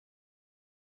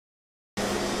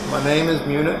My name is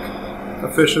Munic,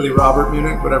 officially Robert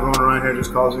Munic, but everyone around here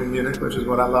just calls me Munic, which is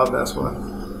what I love. That's what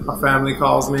my family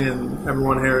calls me, and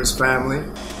everyone here is family.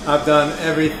 I've done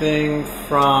everything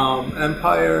from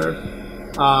Empire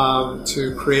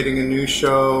to creating a new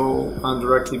show on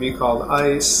DirecTV called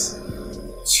Ice,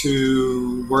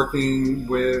 to working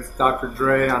with Dr.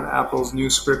 Dre on Apple's new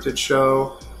scripted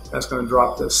show that's going to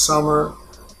drop this summer,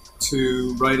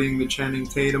 to writing the Channing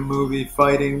Tatum movie,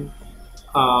 Fighting.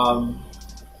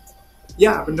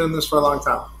 Yeah, I've been doing this for a long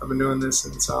time. I've been doing this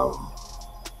since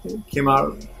came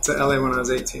out to LA when I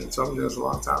was 18, so I've been doing this a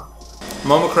long time.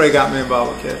 Mo McRae got me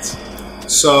involved with kids.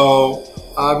 So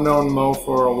I've known Mo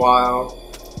for a while,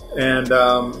 and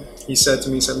he said to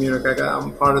me, he said, Munic,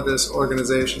 I'm part of this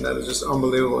organization that is just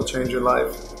unbelievable, it'll change your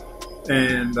life.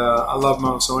 And I love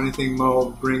Mo, so anything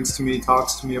Mo brings to me,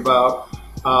 talks to me about,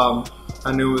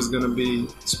 I knew it was going to be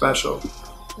special.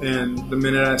 And the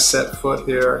minute I set foot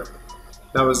here,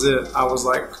 that was it. I was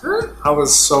like, I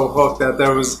was so hooked that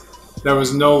there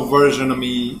was no version of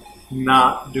me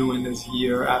not doing this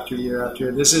year after year after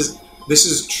year. This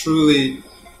is truly,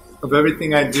 of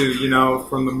everything I do, you know,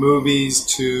 from the movies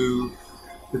to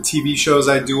the TV shows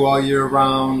I do all year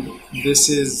round. This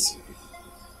is,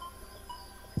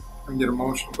 I get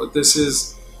emotional, but this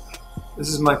is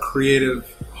my creative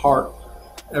heart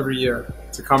every year,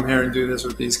 to come here and do this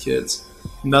with these kids.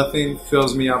 Nothing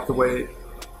fills me up the way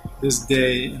this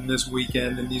day and this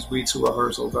weekend and these weeks of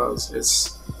rehearsal does.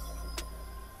 It's,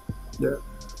 yeah.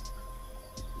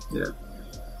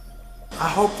 I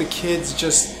hope the kids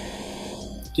just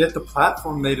get the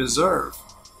platform they deserve,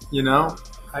 you know?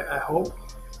 I hope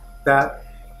that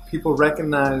people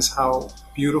recognize how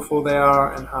beautiful they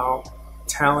are and how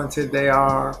talented they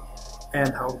are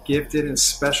and how gifted and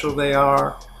special they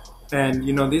are. And,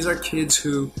 you know, these are kids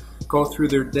who go through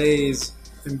their days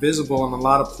invisible in a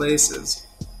lot of places.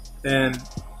 And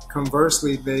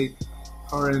conversely, they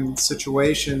are in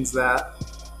situations that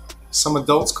some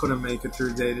adults couldn't make it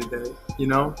through day to day, you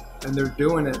know, and they're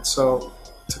doing it. So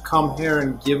to come here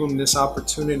and give them this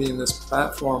opportunity and this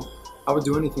platform, I would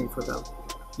do anything for them,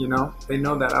 you know. They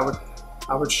know that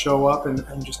I would show up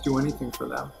and just do anything for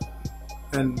them.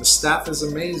 And the staff is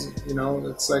amazing, you know.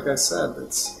 It's like I said,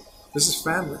 this is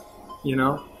family, you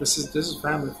know. This is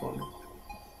family for me.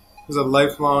 It's a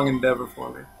lifelong endeavor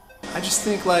for me. I just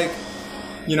think, like,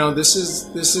 you know, this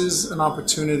is an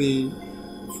opportunity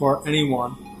for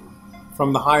anyone,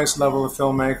 from the highest level of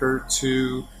filmmaker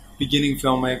to beginning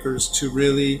filmmakers, to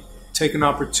really take an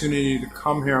opportunity to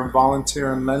come here and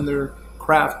volunteer and lend their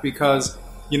craft, because,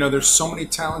 you know, there's so many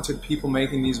talented people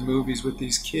making these movies with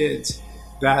these kids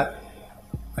that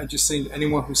I just think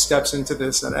anyone who steps into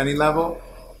this at any level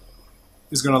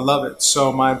is going to love it.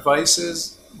 So my advice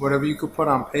is, whatever you could put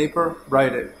on paper,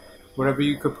 write it. Whatever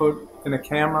you could put in a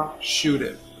camera, shoot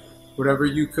it. Whatever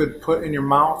you could put in your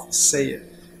mouth, say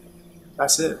it.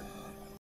 That's it.